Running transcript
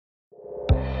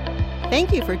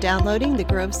Thank you for downloading the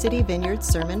Grove City Vineyard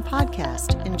Sermon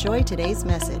Podcast. Enjoy today's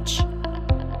message.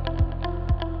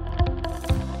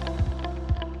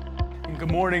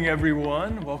 Good morning,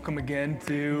 everyone. Welcome again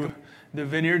to the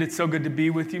Vineyard. It's so good to be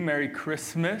with you. Merry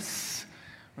Christmas.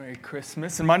 Merry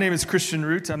Christmas. And my name is Christian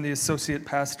Root. I'm the associate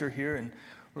pastor here, and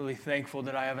really thankful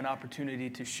that I have an opportunity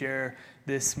to share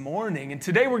this morning. And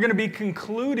today we're going to be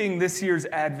concluding this year's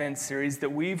Advent series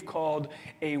that we've called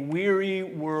A Weary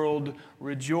World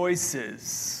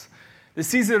Rejoices. The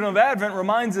season of Advent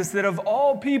reminds us that of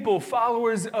all people,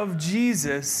 followers of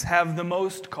Jesus have the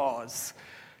most cause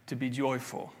to be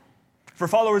joyful. For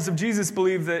followers of Jesus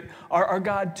believe that our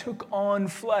God took on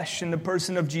flesh in the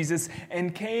person of Jesus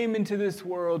and came into this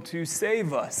world to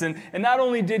save us. And not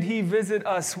only did he visit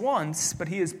us once, but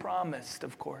he has promised,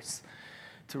 of course,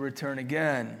 to return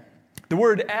again. The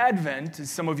word Advent,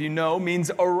 as some of you know, means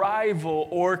arrival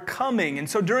or coming. And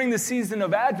so during the season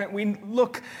of Advent, we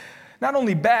look not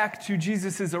only back to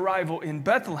Jesus' arrival in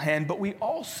Bethlehem, but we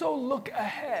also look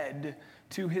ahead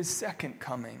to his second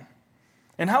coming.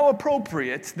 And how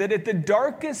appropriate that at the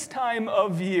darkest time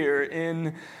of year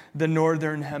in the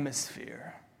northern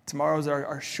hemisphere, tomorrow's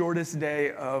our shortest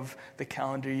day of the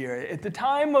calendar year, at the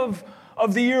time of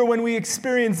the year when we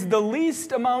experience the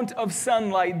least amount of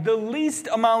sunlight, the least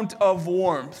amount of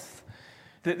warmth,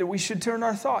 that we should turn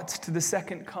our thoughts to the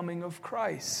second coming of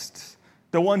Christ,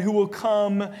 the one who will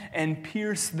come and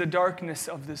pierce the darkness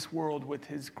of this world with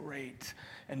his great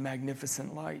and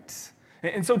magnificent light.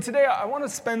 And so today I want to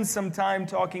spend some time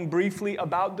talking briefly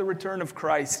about the return of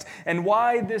Christ and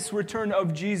why this return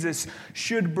of Jesus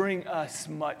should bring us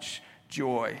much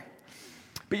joy.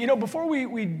 But before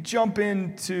we jump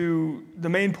into the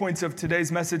main points of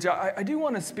today's message, I do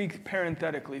want to speak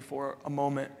parenthetically for a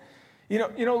moment.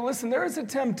 Listen, there is a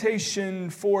temptation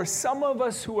for some of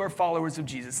us who are followers of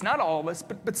Jesus, not all of us,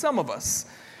 but some of us,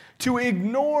 to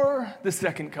ignore the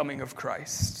second coming of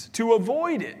Christ, to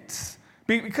avoid it.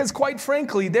 Because quite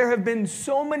frankly, there have been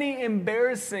so many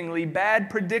embarrassingly bad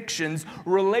predictions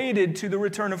related to the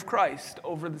return of Christ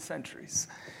over the centuries.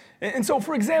 And so,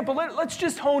 for example, let's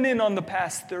just hone in on the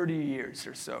past 30 years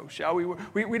or so, shall we?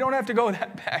 We don't have to go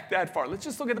back that far. Let's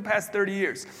just look at the past 30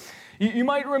 years. You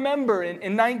might remember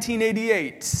in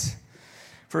 1988,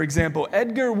 for example,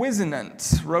 Edgar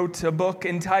Whisenant wrote a book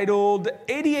entitled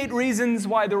 88 Reasons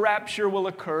Why the Rapture Will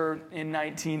Occur in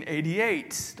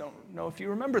 1988. Don't know if you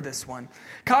remember this one.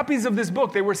 Copies of this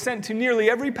book, they were sent to nearly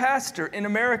every pastor in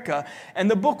America, and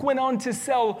the book went on to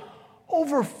sell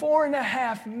over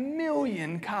 4.5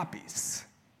 million copies.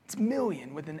 It's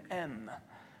million with an M.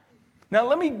 Now,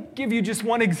 let me give you just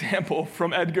one example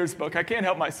from Edgar's book. I can't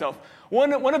help myself.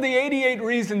 One of the 88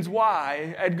 reasons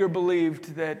why Edgar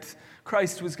believed that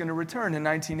Christ was going to return in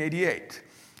 1988.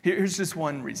 Here's just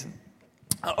one reason.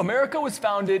 America was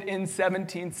founded in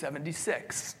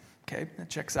 1776. Okay, that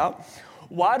checks out.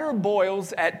 Water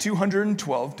boils at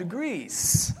 212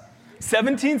 degrees.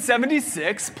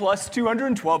 1776 plus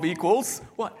 212 equals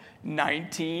what?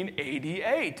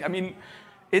 1988. I mean,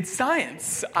 it's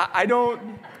science. I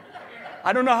don't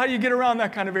know how you get around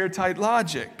that kind of airtight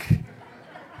logic.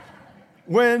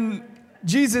 When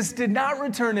Jesus did not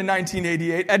return in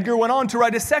 1988, Edgar went on to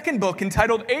write a second book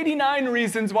entitled 89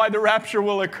 Reasons Why the Rapture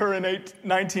Will Occur in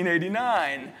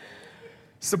 1989.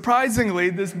 Surprisingly,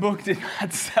 this book did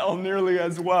not sell nearly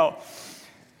as well.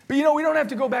 But we don't have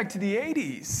to go back to the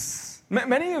 80s.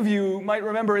 Many of you might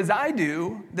remember, as I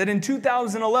do, that in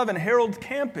 2011, Harold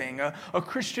Camping, a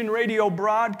Christian radio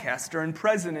broadcaster and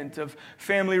president of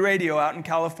Family Radio out in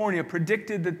California,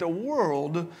 predicted that the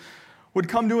world would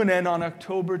come to an end on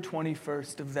October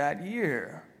 21st of that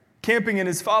year. Camping and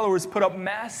his followers put up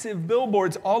massive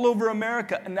billboards all over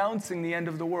America announcing the end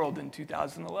of the world in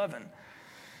 2011.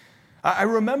 I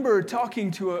remember talking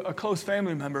to a close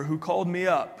family member who called me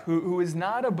up, who is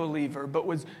not a believer, but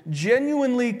was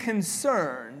genuinely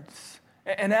concerned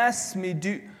and asked me,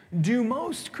 do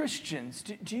most Christians,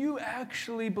 do you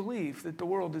actually believe that the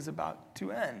world is about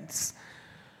to end?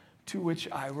 To which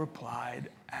I replied,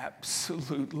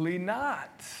 absolutely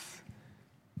not.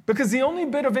 Because the only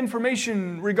bit of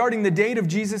information regarding the date of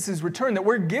Jesus' return that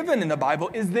we're given in the Bible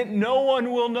is that no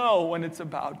one will know when it's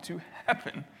about to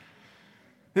happen.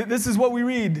 This is what we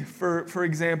read, for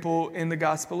example, in the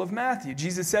Gospel of Matthew.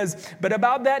 Jesus says, "But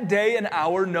about that day and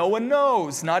hour no one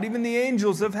knows, not even the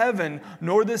angels of heaven,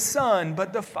 nor the Son,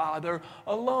 but the Father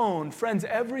alone." Friends,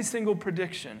 every single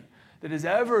prediction that has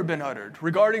ever been uttered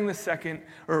regarding the second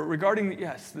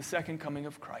coming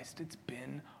of Christ, it's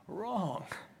been wrong.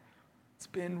 It's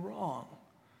been wrong.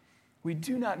 We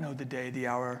do not know the day, the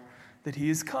hour that he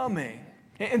is coming.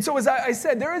 And so, as I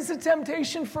said, there is a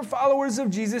temptation for followers of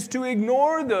Jesus to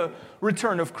ignore the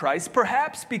return of Christ,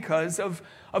 perhaps because of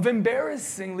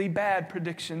embarrassingly bad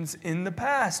predictions in the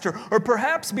past, or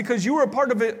perhaps because you were a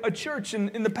part of a church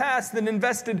in the past that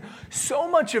invested so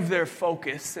much of their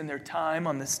focus and their time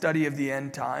on the study of the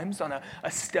end times, on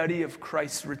a study of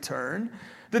Christ's return,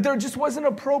 that there just wasn't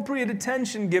appropriate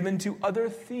attention given to other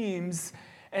themes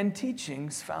and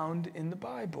teachings found in the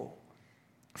Bible.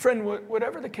 Friend,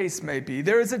 whatever the case may be,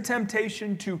 there is a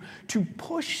temptation to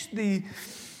push the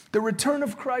return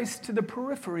of Christ to the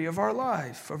periphery of our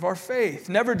life, of our faith,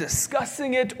 never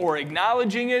discussing it or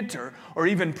acknowledging it or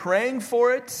even praying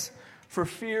for it, for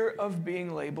fear of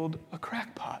being labeled a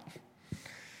crackpot,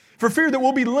 for fear that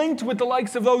we'll be linked with the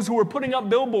likes of those who were putting up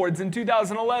billboards in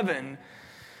 2011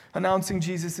 announcing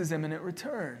Jesus' imminent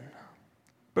return.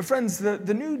 But friends,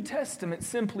 the New Testament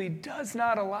simply does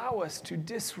not allow us to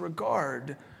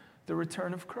disregard the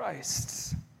return of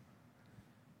Christ.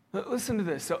 Listen to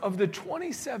this. So of the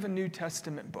 27 New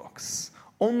Testament books,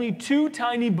 only 2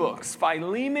 tiny books,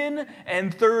 Philemon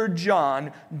and 3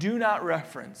 John, do not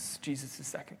reference Jesus'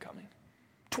 second coming.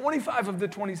 25 of the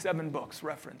 27 books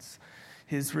reference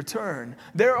his return.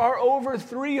 There are over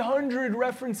 300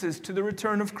 references to the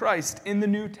return of Christ in the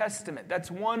New Testament.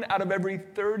 That's 1 out of every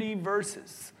 30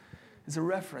 verses is a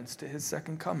reference to his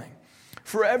second coming.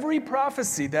 For every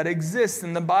prophecy that exists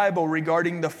in the Bible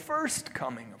regarding the first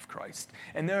coming of Christ,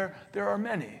 and there are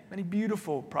many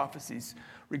beautiful prophecies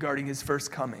regarding his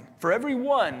first coming. For every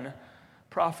one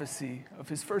prophecy of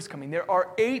his first coming, there are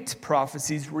 8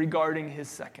 prophecies regarding his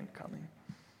second coming.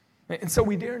 And so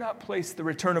we dare not place the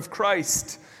return of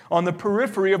Christ on the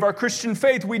periphery of our Christian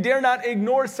faith. We dare not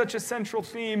ignore such a central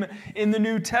theme in the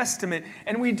New Testament.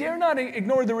 And we dare not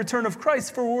ignore the return of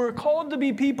Christ, for we're called to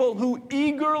be people who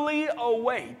eagerly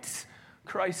await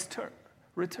Christ's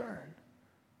return.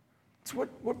 It's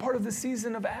what part of the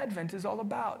season of Advent is all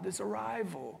about, this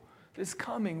arrival, this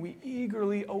coming. We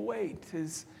eagerly await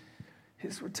his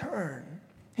return.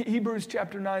 Hebrews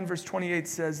chapter 9, verse 28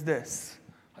 says this.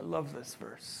 I love this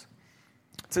verse.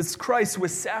 It says, Christ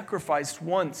was sacrificed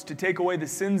once to take away the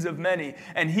sins of many,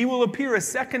 and he will appear a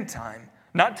second time,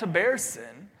 not to bear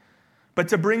sin, but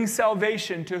to bring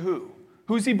salvation to who?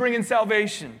 Who's he bringing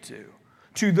salvation to?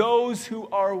 To those who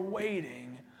are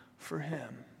waiting for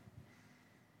him.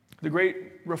 The great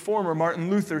reformer Martin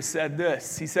Luther said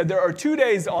this. He said, there are 2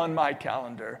 days on my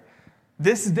calendar,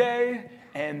 this day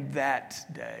and that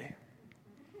day.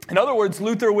 In other words,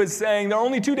 Luther was saying there are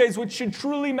only 2 days which should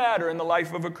truly matter in the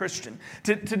life of a Christian.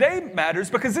 Today matters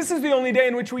because this is the only day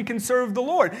in which we can serve the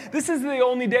Lord. This is the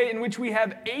only day in which we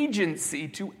have agency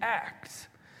to act.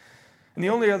 And the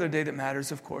only other day that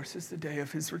matters, of course, is the day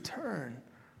of his return.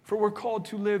 For we're called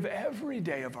to live every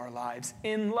day of our lives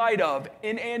in light of,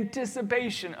 in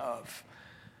anticipation of,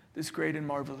 this great and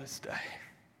marvelous day.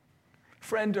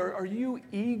 Friend, are you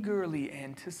eagerly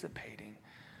anticipating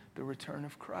the return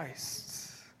of Christ?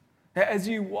 As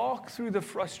you walk through the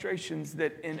frustrations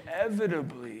that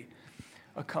inevitably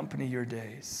accompany your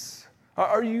days,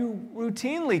 are you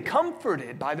routinely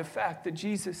comforted by the fact that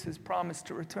Jesus has promised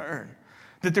to return?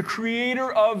 That the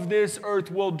creator of this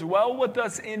earth will dwell with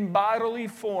us in bodily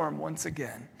form once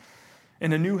again,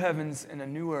 in a new heavens and a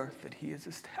new earth that he has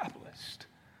established.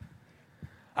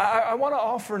 I want to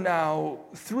offer now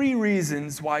 3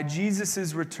 reasons why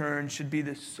Jesus' return should be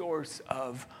the source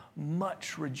of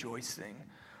much rejoicing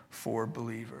for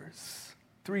believers.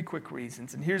 3 quick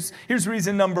reasons. And here's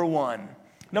reason number 1.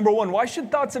 Number 1, why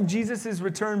should thoughts of Jesus'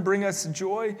 return bring us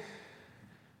joy?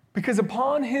 Because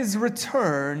upon his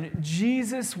return,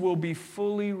 Jesus will be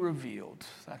fully revealed.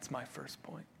 That's my first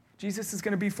point. Jesus is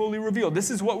going to be fully revealed.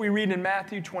 This is what we read in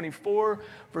Matthew 24,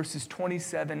 verses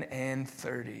 27 and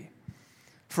 30.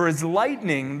 For as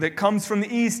lightning that comes from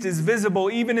the east is visible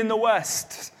even in the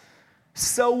west,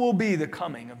 so will be the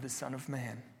coming of the Son of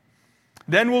Man.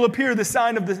 Then will appear the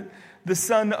sign of the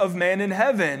Son of Man in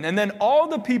heaven. And then all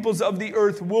the peoples of the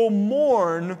earth will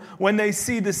mourn when they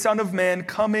see the Son of Man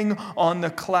coming on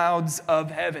the clouds of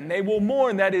heaven. They will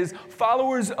mourn, that is,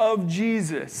 followers of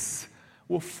Jesus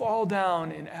will fall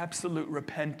down in absolute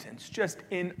repentance, just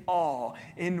in awe,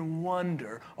 in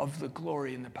wonder of the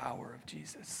glory and the power of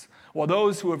Jesus. While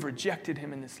those who have rejected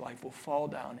him in this life will fall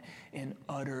down in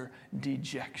utter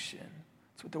dejection.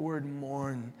 That's what the word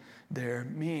mourn there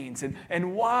means.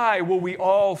 And why will we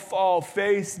all fall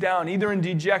face down, either in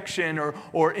dejection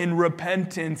or in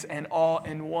repentance and awe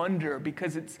and wonder?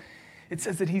 Because it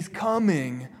says that he's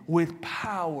coming with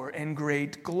power and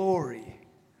great glory.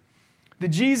 The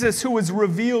Jesus who was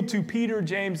revealed to Peter,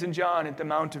 James, and John at the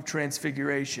Mount of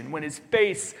Transfiguration, when his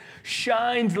face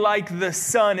shined like the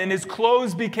sun and his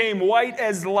clothes became white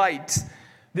as light.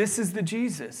 This is the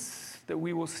Jesus that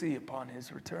we will see upon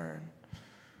his return.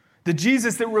 The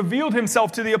Jesus that revealed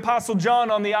himself to the Apostle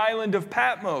John on the island of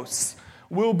Patmos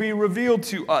will be revealed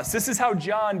to us. This is how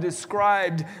John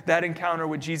described that encounter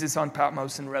with Jesus on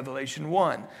Patmos in Revelation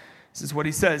 1. This is what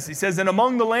he says. He says, "And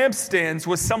among the lampstands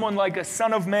was someone like a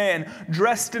son of man,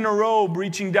 dressed in a robe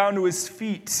reaching down to his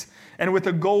feet, and with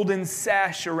a golden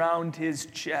sash around his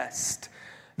chest.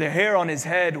 The hair on his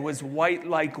head was white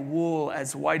like wool,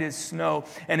 as white as snow,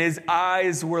 and his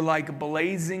eyes were like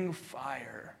blazing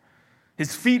fire.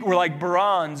 His feet were like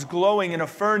bronze glowing in a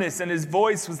furnace, and his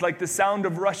voice was like the sound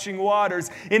of rushing waters.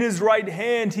 In his right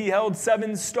hand he held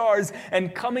 7 stars,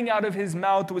 and coming out of his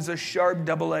mouth was a sharp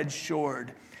double-edged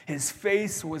sword. His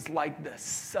face was like the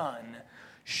sun,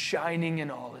 shining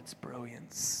in all its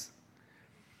brilliance."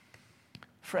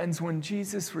 Friends, when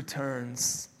Jesus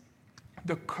returns,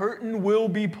 the curtain will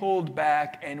be pulled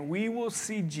back and we will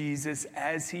see Jesus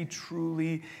as he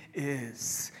truly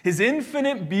is. His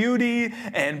infinite beauty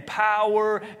and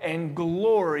power and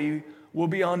glory will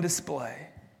be on display.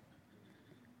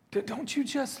 Don't you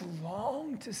just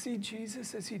long to see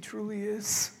Jesus as he truly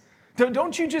is?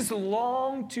 Don't you just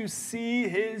long to see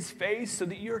his face so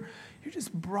that you're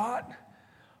just brought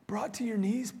to your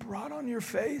knees, brought on your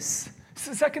face?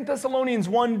 2 Thessalonians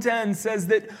 1:10 says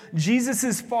that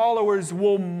Jesus' followers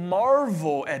will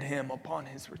marvel at him upon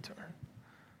his return.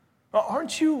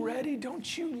 Aren't you ready?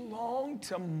 Don't you long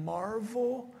to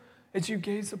marvel as you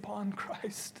gaze upon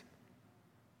Christ?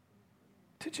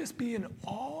 To just be in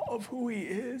awe of who he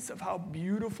is, of how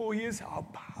beautiful he is, how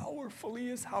powerful he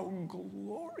is, how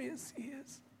glorious he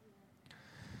is.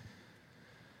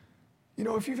 You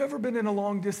know, if you've ever been in a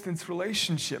long-distance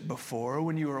relationship before,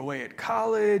 when you were away at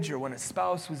college or when a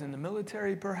spouse was in the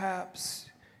military perhaps,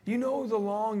 you know the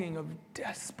longing of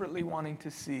desperately wanting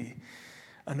to see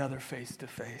another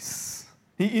face-to-face.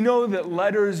 You know that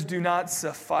letters do not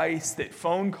suffice, that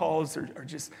phone calls are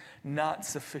just not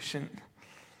sufficient.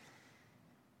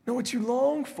 No, what you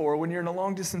long for when you're in a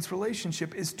long-distance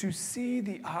relationship is to see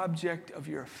the object of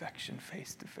your affection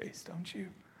face to face, don't you?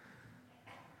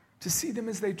 To see them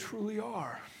as they truly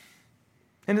are.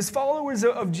 And as followers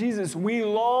of Jesus, we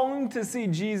long to see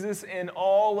Jesus in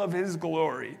all of his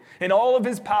glory, in all of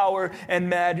his power and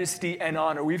majesty and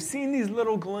honor. We've seen these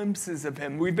little glimpses of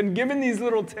him. We've been given these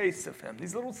little tastes of him,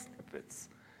 these little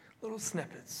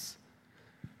snippets,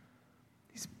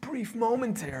 these brief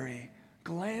momentary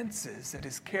glances at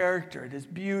his character, at his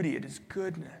beauty, at his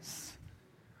goodness.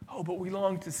 Oh, but we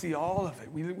long to see all of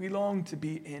it. We long to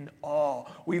be in awe.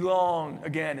 We long,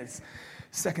 again, as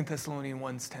 2 Thessalonians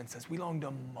 1:10 says, we long to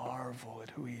marvel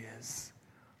at who he is.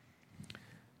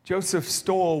 Joseph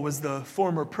Stoll was the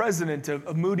former president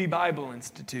of Moody Bible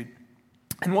Institute.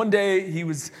 And one day he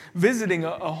was visiting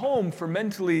a home for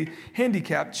mentally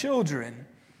handicapped children.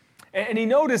 And he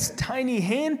noticed tiny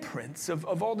handprints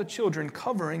of all the children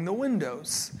covering the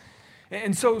windows.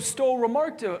 And so Stoll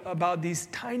remarked about these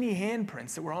tiny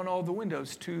handprints that were on all the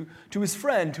windows to his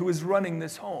friend who was running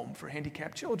this home for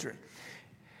handicapped children.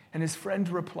 And his friend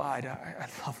replied, I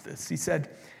love this. He said,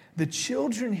 "The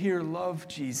children here love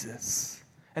Jesus,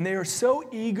 and they are so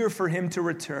eager for him to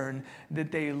return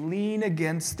that they lean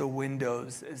against the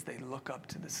windows as they look up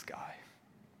to the sky."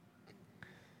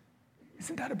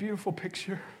 Isn't that a beautiful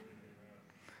picture?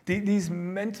 These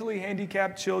mentally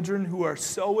handicapped children who are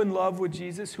so in love with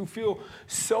Jesus, who feel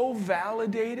so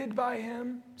validated by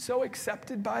him, so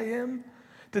accepted by him,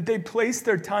 that they place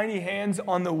their tiny hands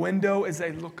on the window as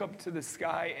they look up to the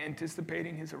sky,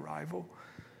 anticipating his arrival.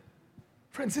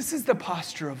 Friends, this is the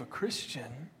posture of a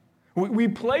Christian. We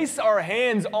place our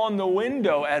hands on the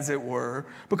window, as it were,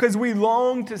 because we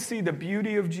long to see the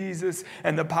beauty of Jesus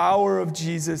and the power of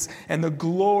Jesus and the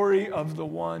glory of the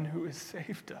one who has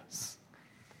saved us.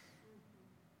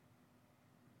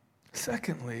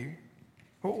 Secondly,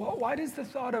 why does the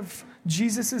thought of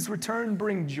Jesus' return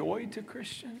bring joy to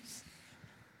Christians?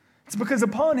 It's because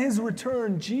upon his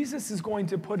return, Jesus is going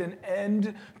to put an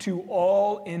end to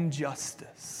all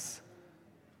injustice.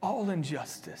 All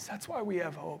injustice. That's why we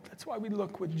have hope. That's why we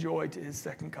look with joy to his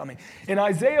second coming. In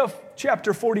Isaiah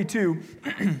chapter 42,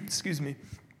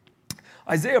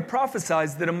 Isaiah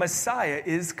prophesies that a Messiah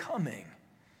is coming.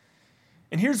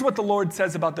 And here's what the Lord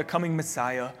says about the coming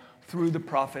Messiah through the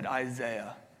prophet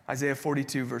Isaiah. Isaiah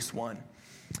 42, verse 1.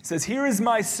 It says, "Here is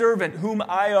my servant whom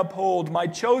I uphold, my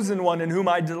chosen one in whom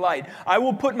I delight. I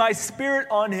will put my spirit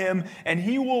on him, and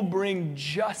he will bring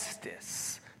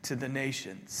justice to the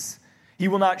nations. He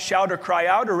will not shout or cry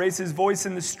out or raise his voice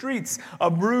in the streets.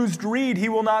 A bruised reed he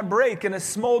will not break, and a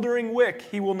smoldering wick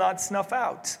he will not snuff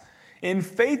out. In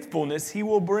faithfulness he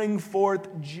will bring forth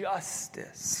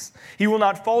justice. He will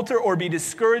not falter or be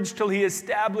discouraged till he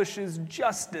establishes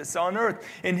justice on earth.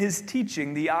 In his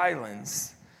teaching, the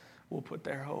islands will put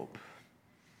their hope.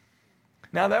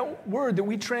 Now that word that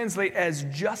we translate as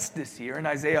justice here in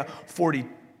Isaiah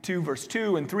 42, verse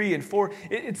 2 and 3 and 4,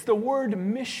 it's the word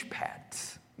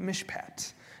mishpat.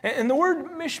 Mishpat. And the word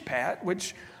mishpat,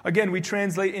 which again we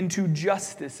translate into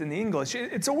justice in the English,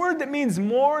 it's a word that means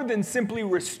more than simply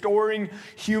restoring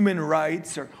human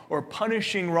rights or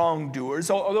punishing wrongdoers,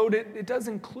 although it does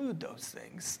include those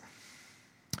things.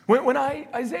 When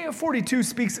Isaiah 42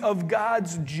 speaks of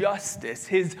God's justice,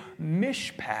 his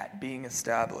mishpat being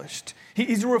established,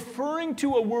 he's referring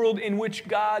to a world in which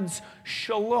God's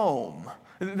shalom,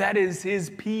 that is his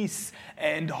peace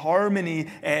and harmony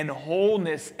and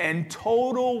wholeness and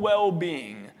total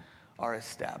well-being, are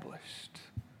established.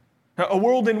 A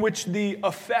world in which the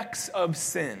effects of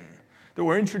sin that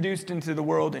were introduced into the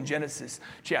world in Genesis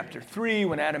chapter 3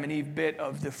 when Adam and Eve bit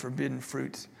of the forbidden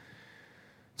fruit,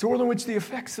 it's a world in which the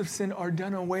effects of sin are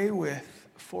done away with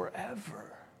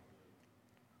forever.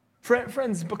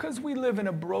 Friends, because we live in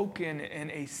a broken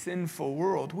and a sinful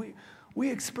world, we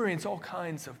experience all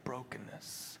kinds of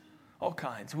brokenness. All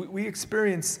kinds. We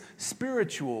experience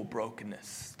spiritual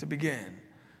brokenness to begin.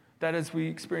 That is, we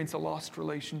experience a lost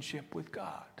relationship with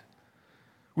God.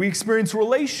 We experience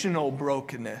relational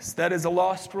brokenness. That is, a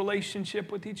lost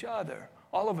relationship with each other.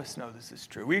 All of us know this is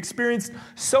true. We experience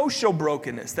social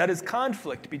brokenness. That is,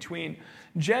 conflict between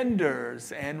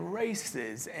genders and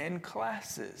races and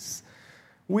classes.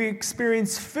 We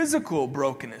experience physical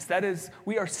brokenness. That is,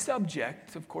 we are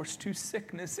subject, of course, to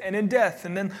sickness and in death.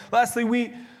 And then lastly,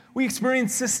 we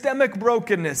experience systemic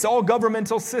brokenness. All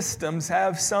governmental systems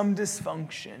have some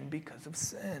dysfunction because of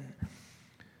sin.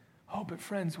 Oh, but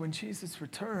friends, when Jesus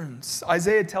returns,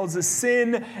 Isaiah tells us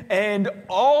sin and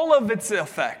all of its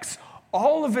effects,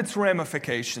 all of its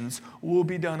ramifications will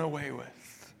be done away with.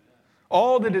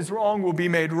 All that is wrong will be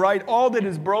made right. All that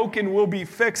is broken will be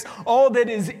fixed. All that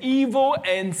is evil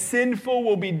and sinful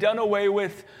will be done away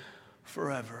with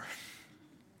forever.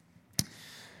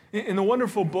 In the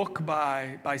wonderful book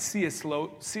by C.S.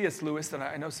 Lewis, that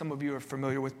I know some of you are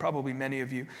familiar with, probably many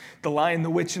of you, The Lion, the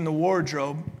Witch, and the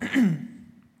Wardrobe,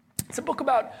 it's a book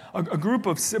about a group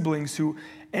of siblings who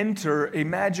enter a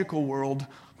magical world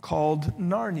called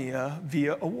Narnia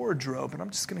via a wardrobe. And I'm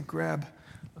just going to grab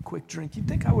a quick drink. You'd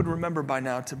think I would remember by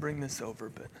now to bring this over,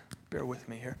 but bear with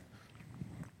me here.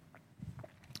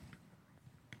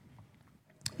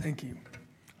 Thank you.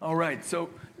 All right, so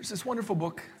there's this wonderful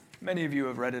book. Many of you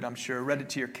have read it, I'm sure. Read it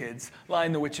to your kids.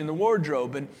 Lion, the Witch, and the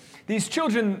Wardrobe. And these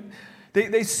children,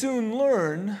 they soon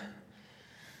learn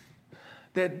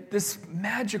that this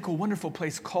magical, wonderful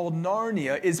place called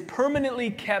Narnia is permanently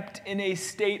kept in a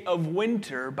state of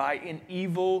winter by an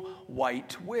evil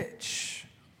white witch.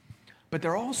 But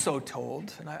they're also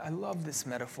told, and I love this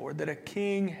metaphor, that a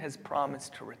king has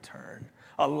promised to return.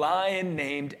 A lion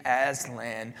named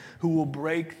Aslan who will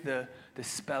break the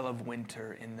spell of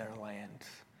winter in their land.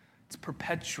 It's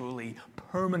perpetually,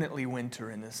 permanently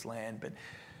winter in this land.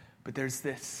 But there's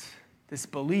this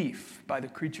belief by the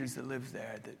creatures that live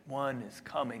there that one is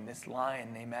coming, this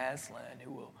lion named Aslan,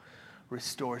 who will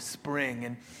restore spring.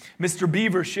 And Mr.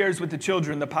 Beaver shares with the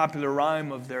children the popular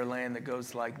rhyme of their land that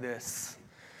goes like this.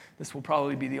 This will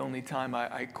probably be the only time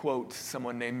I quote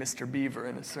someone named Mr. Beaver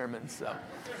in a sermon, so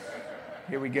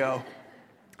here we go.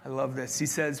 I love this. He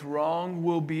says, "Wrong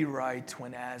will be right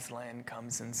when Aslan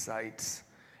comes in sight.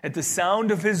 At the sound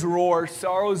of his roar,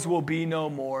 sorrows will be no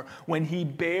more. When he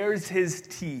bares his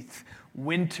teeth,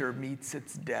 winter meets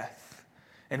its death.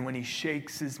 And when he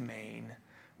shakes his mane,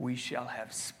 we shall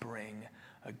have spring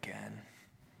again."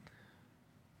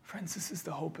 Friends, this is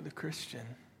the hope of the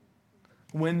Christian.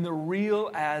 When the real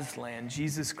Aslan,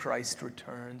 Jesus Christ,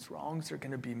 returns, wrongs are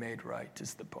going to be made right,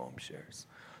 as the poem shares.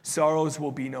 Sorrows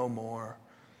will be no more.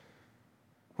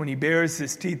 When he bares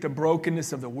his teeth, the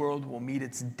brokenness of the world will meet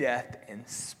its death, and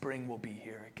spring will be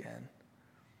here again.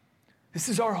 This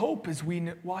is our hope as we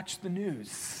watch the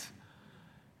news.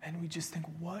 And we just think,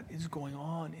 what is going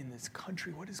on in this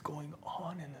country? What is going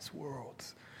on in this world?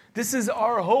 This is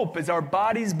our hope as our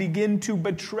bodies begin to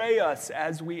betray us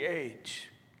as we age.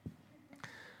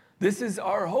 This is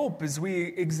our hope as we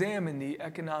examine the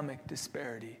economic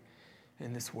disparity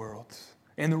in this world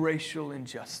and the racial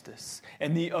injustice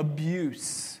and the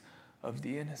abuse of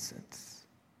the innocent.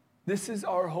 This is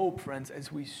our hope, friends,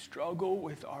 as we struggle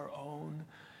with our own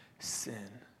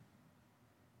sin.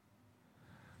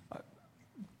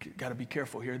 got to be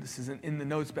careful here. This isn't in the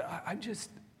notes, but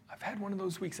I've had one of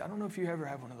those weeks. I don't know if you ever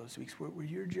have one of those weeks where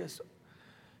you're just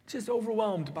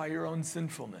overwhelmed by your own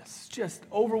sinfulness, just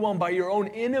overwhelmed by your own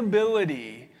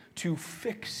inability to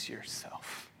fix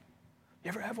yourself. You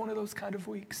ever have one of those kind of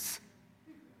weeks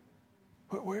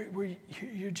where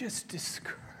you're just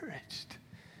discouraged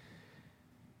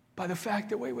by the fact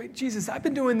that, wait, Jesus, I've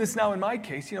been doing this now in my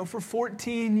case, for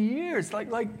 14 years.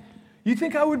 Like you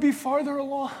think I would be farther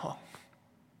along?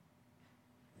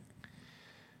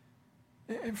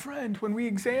 And friend, when we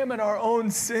examine our own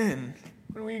sin,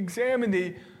 when we examine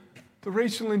the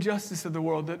racial injustice of the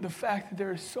world, the fact that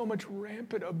there is so much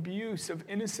rampant abuse of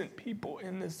innocent people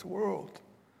in this world,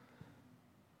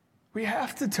 we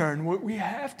have to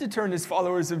turn as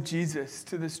followers of Jesus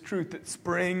to this truth that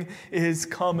spring is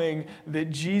coming, that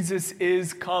Jesus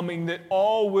is coming, that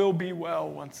all will be well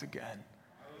once again.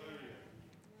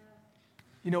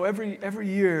 Every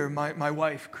year my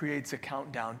wife creates a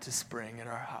countdown to spring in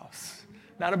our house.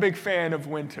 Not a big fan of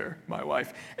winter, my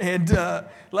wife. And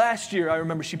last year, I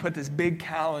remember she put this big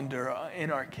calendar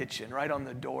in our kitchen, right on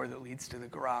the door that leads to the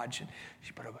garage. And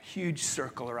she put a huge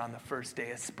circle around the first day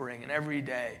of spring. And every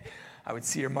day, I would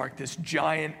see her mark this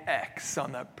giant X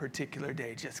on that particular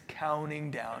day, just counting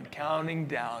down.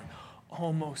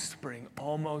 Almost spring,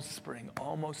 almost spring,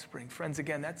 almost spring. Friends,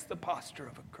 again, that's the posture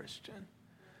of a Christian.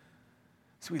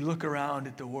 So we look around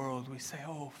at the world, we say,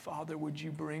 oh, Father, would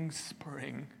you bring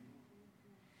spring?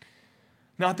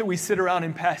 Not that we sit around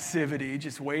in passivity,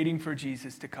 just waiting for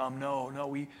Jesus to come. No,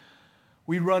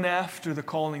 we run after the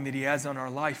calling that he has on our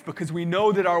life because we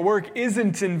know that our work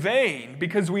isn't in vain,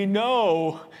 because we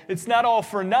know it's not all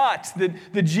for naught,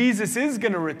 that Jesus is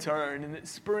going to return and that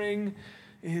spring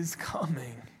is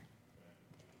coming.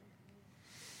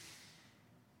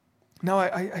 Now,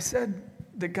 I said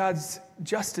that God's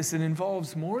justice, it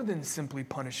involves more than simply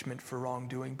punishment for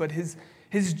wrongdoing, but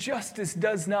his justice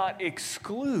does not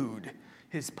exclude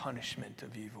his punishment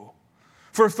of evil.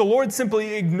 For if the Lord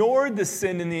simply ignored the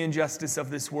sin and the injustice of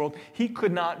this world, he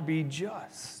could not be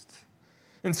just.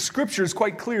 And Scripture is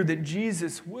quite clear that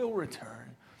Jesus will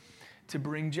return to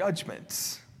bring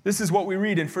judgment. This is what we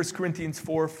read in 1 Corinthians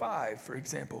 4:5, for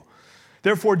example.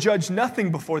 Therefore, judge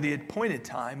nothing before the appointed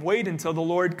time. Wait until the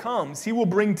Lord comes. He will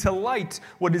bring to light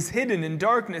what is hidden in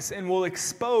darkness and will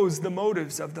expose the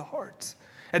motives of the heart.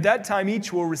 At that time,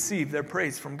 each will receive their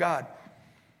praise from God.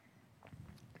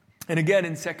 And again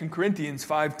in 2 Corinthians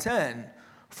 5:10,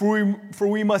 for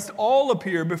we must all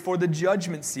appear before the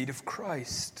judgment seat of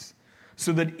Christ,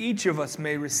 so that each of us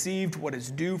may receive what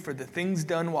is due for the things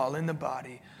done while in the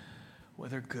body,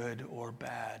 whether good or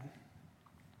bad.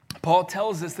 Paul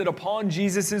tells us that upon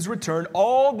Jesus' return,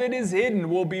 all that is hidden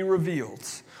will be revealed.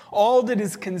 All that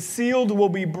is concealed will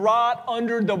be brought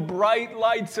under the bright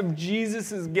lights of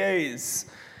Jesus' gaze,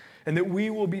 and that we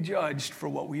will be judged for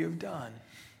what we have done.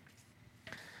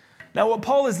 Now, what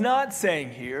Paul is not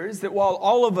saying here is that while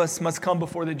all of us must come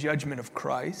before the judgment of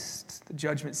Christ, the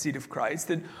judgment seat of Christ,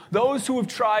 that those who have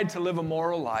tried to live a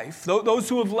moral life, those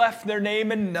who have left their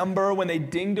name and number when they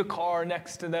dinged a car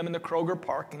next to them in the Kroger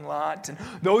parking lot, and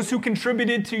those who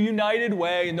contributed to United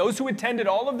Way, and those who attended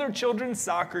all of their children's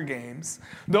soccer games,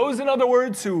 those, in other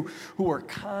words, who are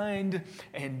kind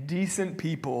and decent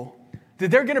people,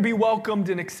 that they're going to be welcomed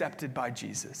and accepted by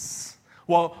Jesus.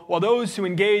 While those who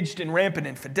engaged in rampant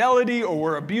infidelity or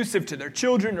were abusive to their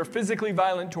children or physically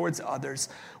violent towards others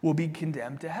will be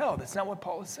condemned to hell. That's not what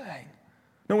Paul is saying.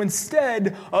 No,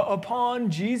 instead,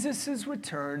 upon Jesus'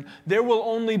 return, there will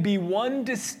only be one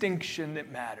distinction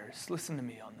that matters. Listen to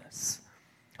me on this.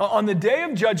 On the day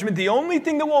of judgment, the only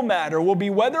thing that will matter will be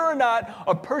whether or not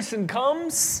a person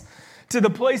comes to the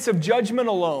place of judgment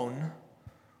alone,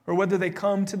 or whether they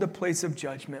come to the place of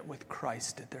judgment with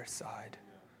Christ at their side.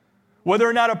 Whether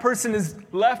or not a person is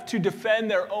left to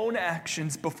defend their own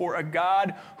actions before a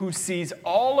God who sees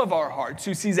all of our hearts,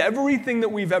 who sees everything that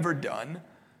we've ever done,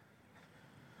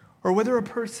 or whether a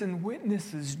person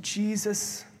witnesses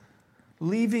Jesus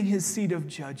leaving his seat of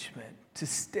judgment to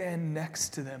stand next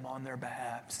to them on their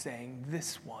behalf, saying,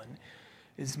 "This one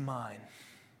is mine."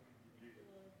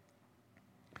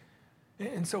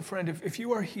 And so, friend, if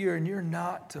you are here and you're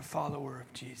not a follower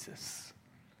of Jesus,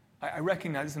 I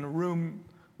recognize in a room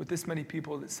with this many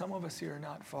people that some of us here are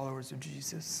not followers of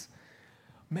Jesus.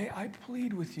 May I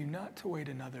plead with you not to wait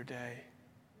another day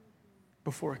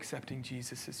before accepting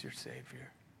Jesus as your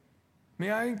Savior.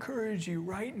 May I encourage you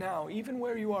right now, even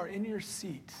where you are in your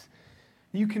seat,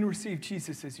 you can receive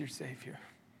Jesus as your Savior.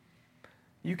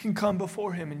 You can come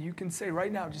before him and you can say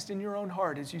right now, just in your own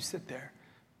heart as you sit there,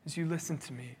 as you listen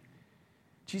to me,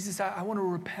 Jesus, I want to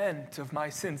repent of my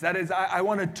sins. That is, I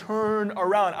want to turn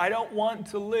around. I don't want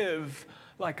to live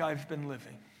like I've been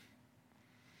living.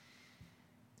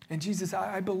 And Jesus,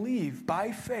 I believe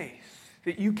by faith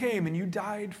that you came and you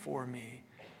died for me,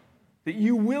 that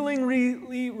you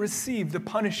willingly received the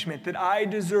punishment that I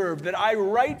deserve, that I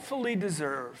rightfully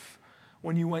deserve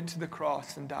when you went to the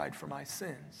cross and died for my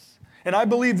sins. And I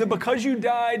believe that because you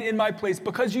died in my place,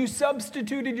 because you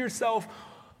substituted yourself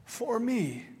for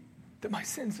me, that my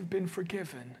sins have been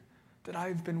forgiven, that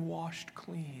I've been washed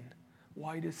clean,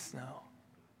 white as snow.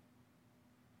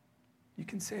 You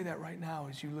can say that right now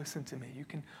as you listen to me. You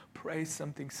can pray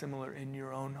something similar in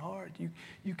your own heart.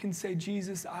 You can say,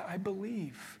 Jesus, I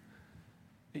believe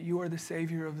that you are the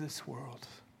Savior of this world.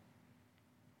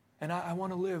 And I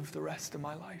want to live the rest of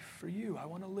my life for you. I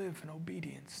want to live in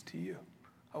obedience to you.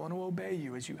 I want to obey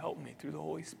you as you help me through the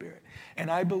Holy Spirit.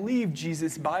 And I believe,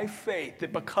 Jesus, by faith,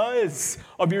 that because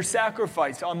of your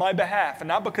sacrifice on my behalf, and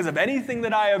not because of anything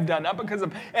that I have done, not because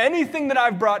of anything that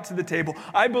I've brought to the table,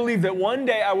 I believe that one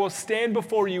day I will stand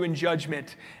before you in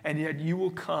judgment, and yet you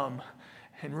will come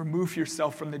and remove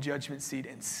yourself from the judgment seat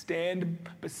and stand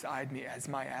beside me as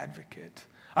my advocate.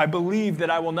 I believe that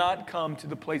I will not come to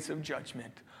the place of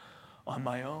judgment on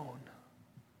my own.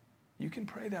 You can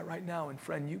pray that right now, and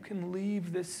friend, you can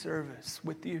leave this service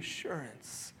with the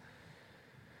assurance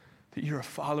that you're a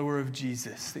follower of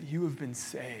Jesus, that you have been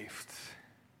saved,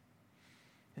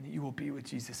 and that you will be with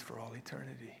Jesus for all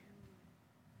eternity.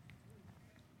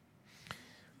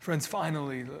 Friends,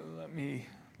 finally, let me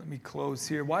close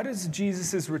here. Why does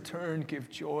Jesus' return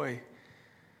give joy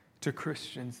to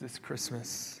Christians this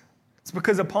Christmas? It's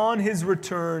because upon his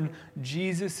return,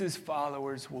 Jesus'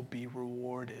 followers will be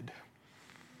rewarded.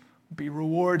 Be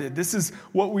rewarded. This is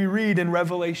what we read in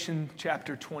Revelation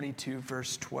chapter 22,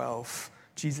 verse 12.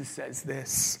 Jesus says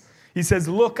this. He says,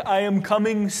 "Look, I am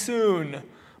coming soon.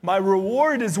 My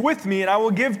reward is with me, and I will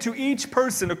give to each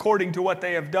person according to what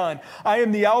they have done. I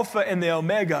am the Alpha and the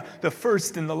Omega, the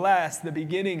first and the last, the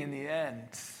beginning and the end."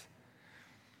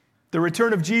 The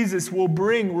return of Jesus will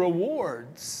bring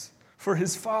rewards for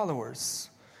his followers,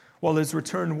 while his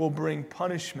return will bring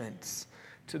punishments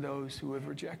to those who have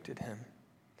rejected him.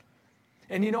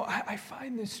 And I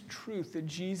find this truth that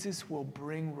Jesus will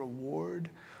bring reward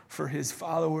for his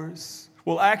followers,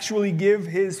 will actually give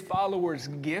his followers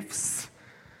gifts.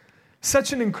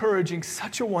 Such an encouraging,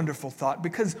 such a wonderful thought,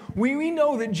 because we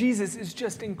know that Jesus is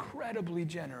just incredibly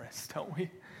generous, don't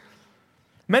we?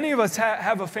 Many of us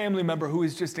have a family member who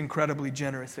is just incredibly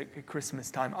generous at Christmas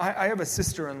time. I have a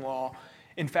sister-in-law,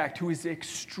 in fact, who is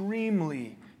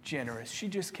extremely generous. She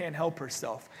just can't help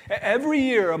herself. Every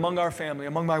year among our family,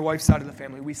 among my wife's side of the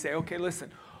family, we say, okay,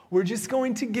 listen, we're just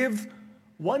going to give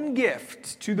one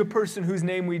gift to the person whose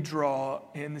name we draw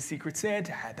in the Secret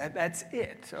Santa hat. That's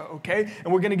it, okay?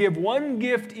 And we're going to give one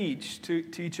gift each to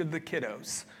each of the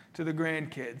kiddos, to the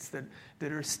grandkids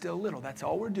that are still little. That's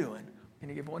all we're doing. We're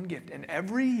going to give one gift. And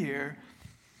every year,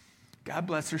 God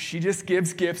bless her, she just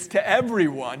gives gifts to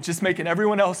everyone, just making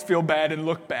everyone else feel bad and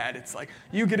look bad. It's like,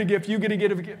 you get a gift, you get a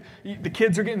gift. The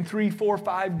kids are getting 3, 4,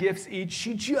 5 gifts each.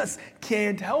 She just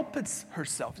can't help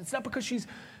herself. It's not because she's,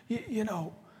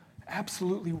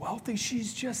 absolutely wealthy.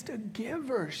 She's just a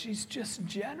giver. She's just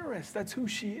generous. That's who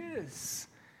she is.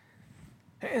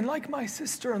 And like my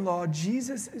sister-in-law,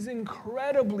 Jesus is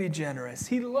incredibly generous.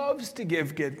 He loves to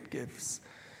give gifts.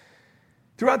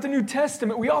 Throughout the New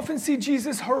Testament, we often see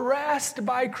Jesus harassed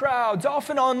by crowds,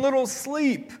 often on little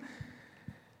sleep.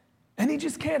 And he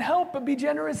just can't help but be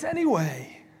generous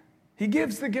anyway. He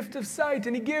gives the gift of sight,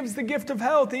 and he gives the gift of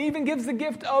health, and he even gives the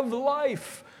gift of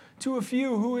life to a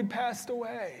few who had passed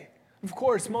away. Of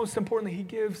course, most importantly, he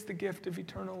gives the gift of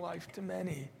eternal life to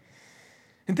many.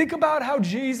 And think about how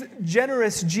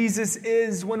generous Jesus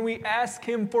is when we ask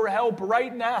him for help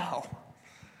right now,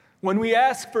 when we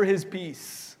ask for his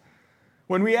peace,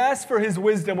 when we ask for his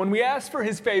wisdom, when we ask for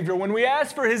his favor, when we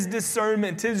ask for his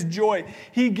discernment, his joy.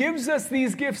 He gives us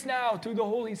these gifts now through the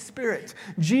Holy Spirit.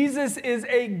 Jesus is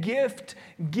a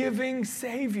gift-giving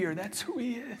Savior. That's who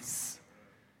he is.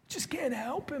 Just can't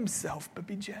help himself but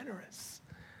be generous.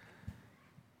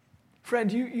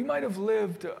 Friend, you might have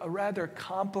lived a rather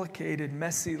complicated,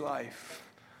 messy life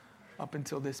up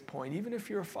until this point, even if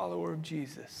you're a follower of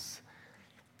Jesus.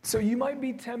 So you might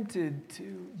be tempted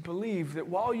to believe that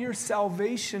while your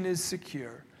salvation is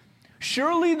secure,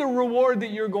 surely the reward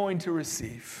that you're going to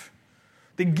receive,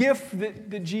 the gift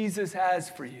that Jesus has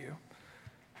for you,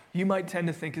 you might tend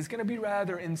to think is going to be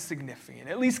rather insignificant,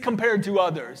 at least compared to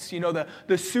others,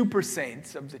 the super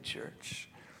saints of the church.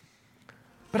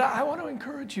 But I want to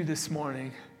encourage you this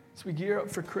morning, as we gear up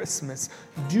for Christmas,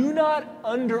 do not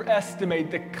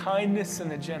underestimate the kindness and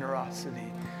the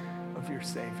generosity of your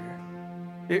Savior.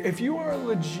 If you are a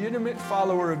legitimate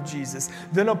follower of Jesus,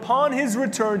 then upon his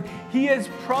return, he has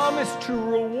promised to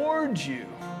reward you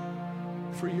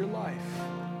for your life.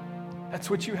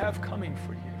 That's what you have coming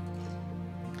for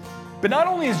you. But not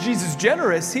only is Jesus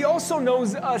generous, he also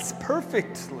knows us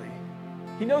perfectly.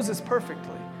 He knows us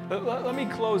perfectly. Let me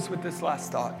close with this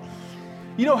last thought.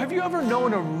 Have you ever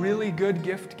known a really good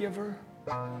gift giver?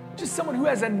 Just someone who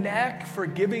has a knack for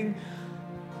giving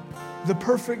the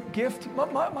perfect gift.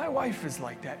 My wife is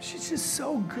like that. She's just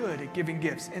so good at giving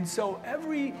gifts. And so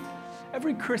every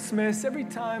Christmas, every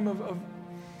time of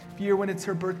year when it's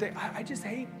her birthday, I just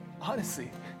hate,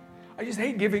 honestly, I just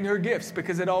hate giving her gifts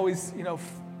because it always,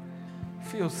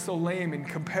 feels so lame in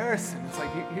comparison. It's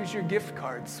like, here's your gift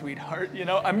card, sweetheart.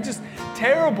 I'm just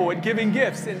terrible at giving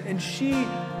gifts. And she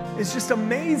is just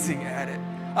amazing at it.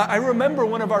 I remember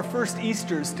one of our first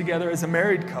Easters together as a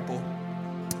married couple.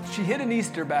 She hid an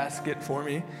Easter basket for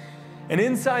me, and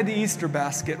inside the Easter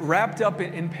basket, wrapped up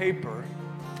in paper,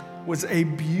 was a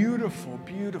beautiful,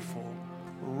 beautiful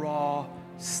raw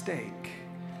steak.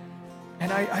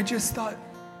 And I just thought,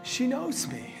 she knows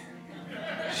me.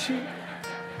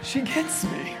 She gets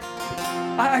me.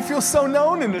 I feel so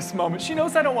known in this moment. She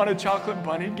knows I don't want a chocolate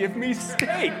bunny. Give me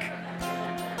steak.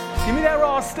 Give me that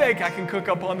raw steak I can cook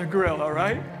up on the grill, all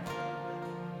right?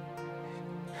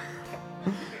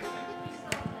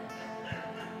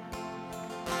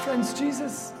 Friends,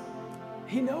 Jesus,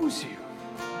 he knows you.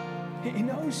 He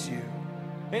knows you.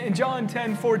 In John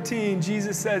 10:14,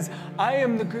 Jesus says, I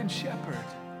am the good shepherd.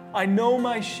 I know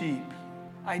my sheep.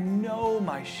 I know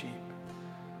my sheep.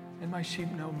 And my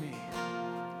sheep know me.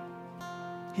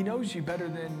 He knows you better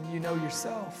than you know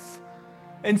yourself.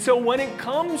 And so when it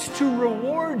comes to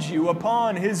reward you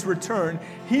upon his return,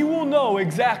 he will know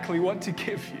exactly what to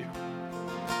give you.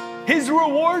 His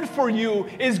reward for you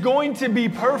is going to be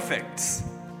perfect.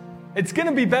 It's going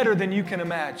to be better than you can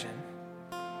imagine.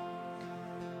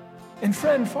 And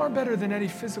friend, far better than any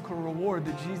physical reward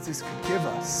that Jesus could give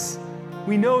us,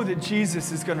 we know that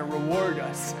Jesus is going to reward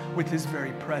us with his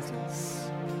very presence.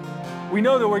 We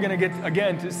know that we're going to get,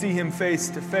 again, to see him face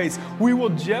to face. We will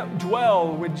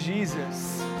dwell with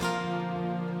Jesus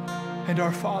and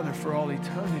our Father for all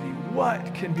eternity.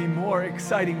 What can be more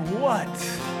exciting? What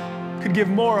could give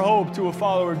more hope to a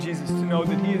follower of Jesus to know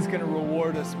that he is going to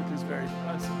reward us with his very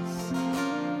presence?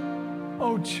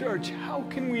 Oh, church, how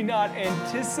can we not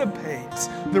anticipate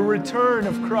the return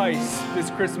of Christ this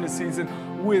Christmas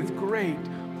season with great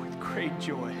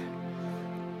joy?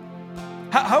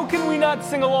 How can we not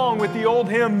sing along with the old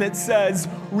hymn that says,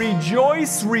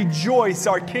 rejoice, rejoice,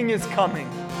 our King is coming,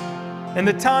 and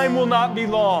the time will not be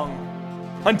long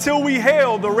until we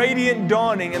hail the radiant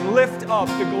dawning and lift up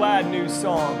the glad new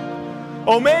song.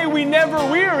 Oh, may we never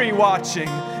weary watching,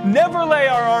 never lay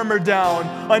our armor down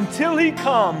until he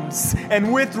comes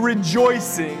and with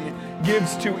rejoicing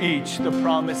gives to each the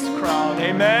promised crown.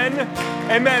 Amen?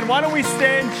 Amen. Why don't we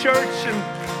stand, church,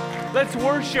 and let's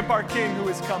worship our King who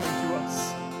is coming to us.